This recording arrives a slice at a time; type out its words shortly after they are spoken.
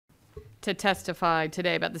to testify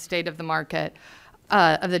today about the state of the market,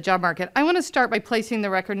 of the job market. I want to start by placing the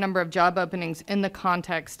record number of job openings in the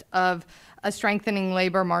context of a strengthening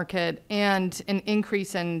labor market and an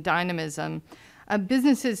increase in dynamism.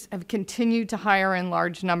 Businesses have continued to hire in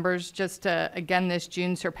large numbers, just again this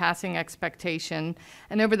June surpassing expectation.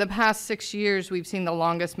 And over the past 6 years, we've seen the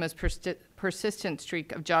longest, most persistent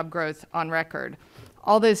streak of job growth on record.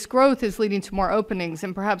 All this growth is leading to more openings,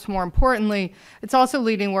 and perhaps more importantly, it's also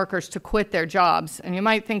leading workers to quit their jobs. And you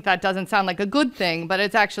might think that doesn't sound like a good thing, but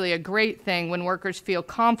it's actually a great thing when workers feel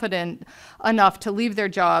confident enough to leave their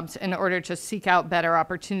jobs in order to seek out better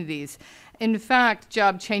opportunities. In fact,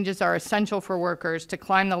 job changes are essential for workers to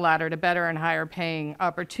climb the ladder to better and higher paying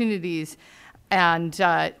opportunities, and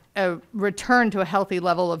a return to a healthy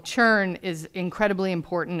level of churn is incredibly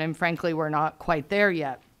important, and frankly, we're not quite there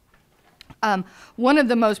yet. One of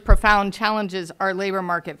the most profound challenges our labor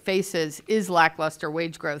market faces is lackluster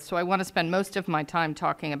wage growth, so I want to spend most of my time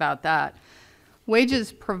talking about that.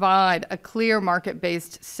 Wages provide a clear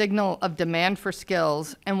market-based signal of demand for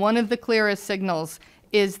skills, and one of the clearest signals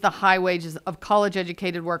is the high wages of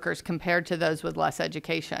college-educated workers compared to those with less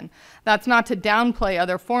education. That's not to downplay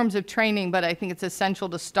other forms of training, but I think it's essential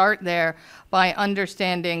to start there by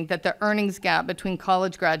understanding that the earnings gap between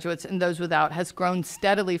college graduates and those without has grown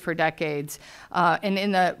steadily for decades, and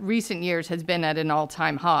in the recent years has been at an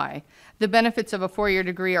all-time high. The benefits of a four-year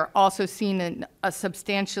degree are also seen in a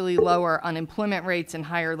substantially lower unemployment rates and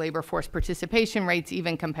higher labor force participation rates,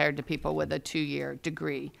 even compared to people with a two-year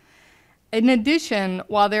degree. In addition,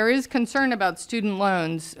 while there is concern about student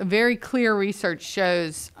loans, very clear research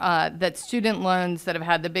shows that student loans that have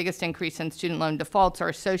had the biggest increase in student loan defaults are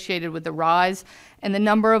associated with the rise in the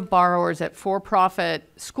number of borrowers at for-profit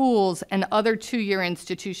schools and other two-year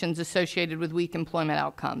institutions associated with weak employment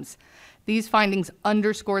outcomes. These findings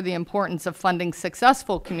underscore the importance of funding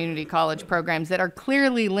successful community college programs that are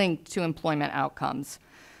clearly linked to employment outcomes.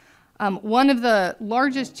 One of the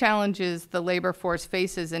largest challenges the labor force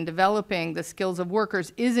faces in developing the skills of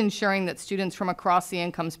workers is ensuring that students from across the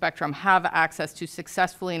income spectrum have access to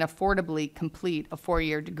successfully and affordably complete a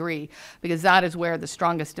four-year degree, because that is where the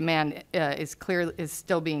strongest demand is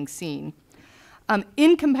still being seen.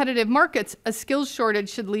 In competitive markets, a skills shortage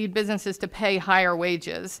should lead businesses to pay higher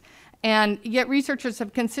wages. And yet researchers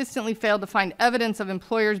have consistently failed to find evidence of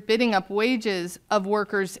employers bidding up wages of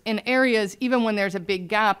workers in areas even when there's a big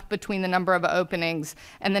gap between the number of openings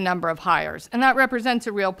and the number of hires. And that represents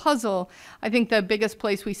a real puzzle. I think the biggest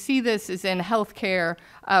place we see this is in healthcare,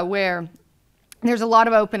 where there's a lot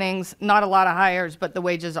of openings, not a lot of hires, but the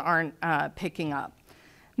wages aren't picking up.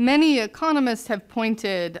 Many economists have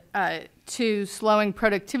pointed to slowing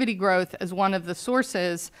productivity growth as one of the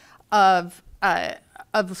sources of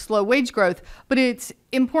slow wage growth, but it's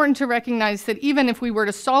important to recognize that even if we were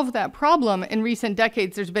to solve that problem, in recent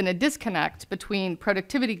decades there's been a disconnect between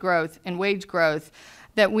productivity growth and wage growth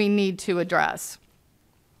that we need to address.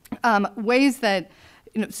 Ways that,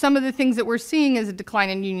 some of the things that we're seeing is a decline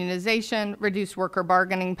in unionization, reduced worker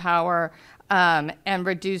bargaining power, and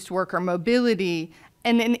reduced worker mobility,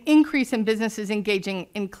 and an increase in businesses engaging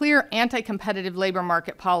in clear anti-competitive labor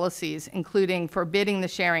market policies, including forbidding the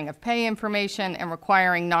sharing of pay information and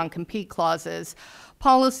requiring non-compete clauses,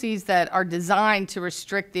 policies that are designed to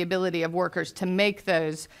restrict the ability of workers to make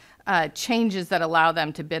those changes that allow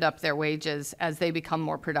them to bid up their wages as they become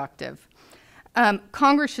more productive.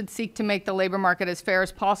 Congress should seek to make the labor market as fair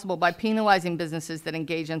as possible by penalizing businesses that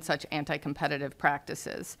engage in such anti-competitive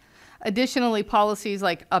practices. Additionally, policies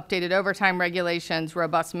like updated overtime regulations,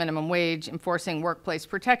 robust minimum wage, enforcing workplace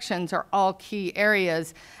protections are all key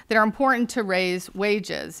areas that are important to raise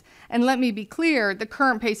wages. And let me be clear, the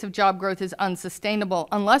current pace of job growth is unsustainable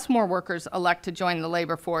unless more workers elect to join the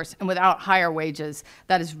labor force, and without higher wages,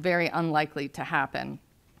 that is very unlikely to happen.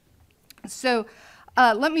 So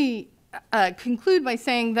let me conclude by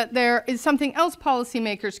saying that there is something else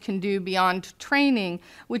policymakers can do beyond training,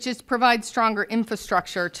 which is provide stronger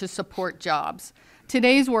infrastructure to support jobs.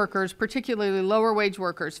 Today's workers, particularly lower wage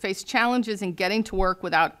workers, face challenges in getting to work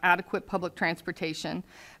without adequate public transportation,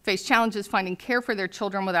 face challenges finding care for their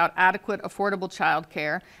children without adequate, affordable child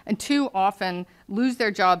care, and too often lose their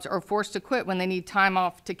jobs or are forced to quit when they need time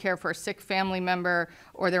off to care for a sick family member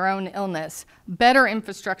or their own illness. Better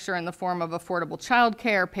infrastructure in the form of affordable child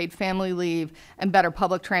care, paid family leave, and better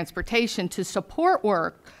public transportation to support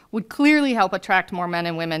work would clearly help attract more men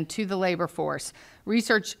and women to the labor force.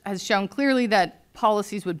 Research has shown clearly that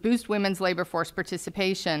policies would boost women's labor force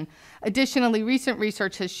participation. Additionally, recent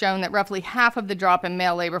research has shown that roughly half of the drop in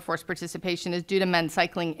male labor labor force participation is due to men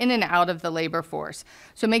cycling in and out of the labor force.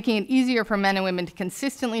 So making it easier for men and women to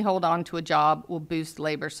consistently hold on to a job will boost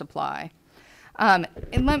labor supply. And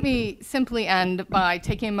let me simply end by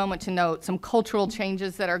taking a moment to note some cultural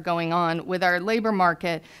changes that are going on with our labor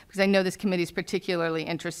market, because I know this committee is particularly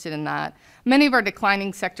interested in that. Many of our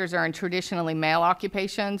declining sectors are in traditionally male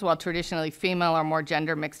occupations, while traditionally female or more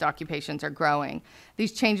gender-mixed occupations are growing.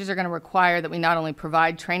 These changes are going to require that we not only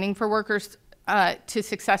provide training for workers to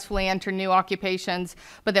successfully enter new occupations,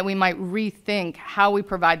 but that we might rethink how we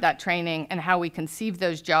provide that training and how we conceive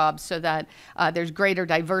those jobs so that there's greater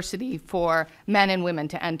diversity for men and women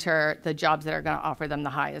to enter the jobs that are going to offer them the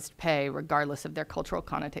highest pay, regardless of their cultural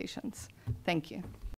connotations. Thank you.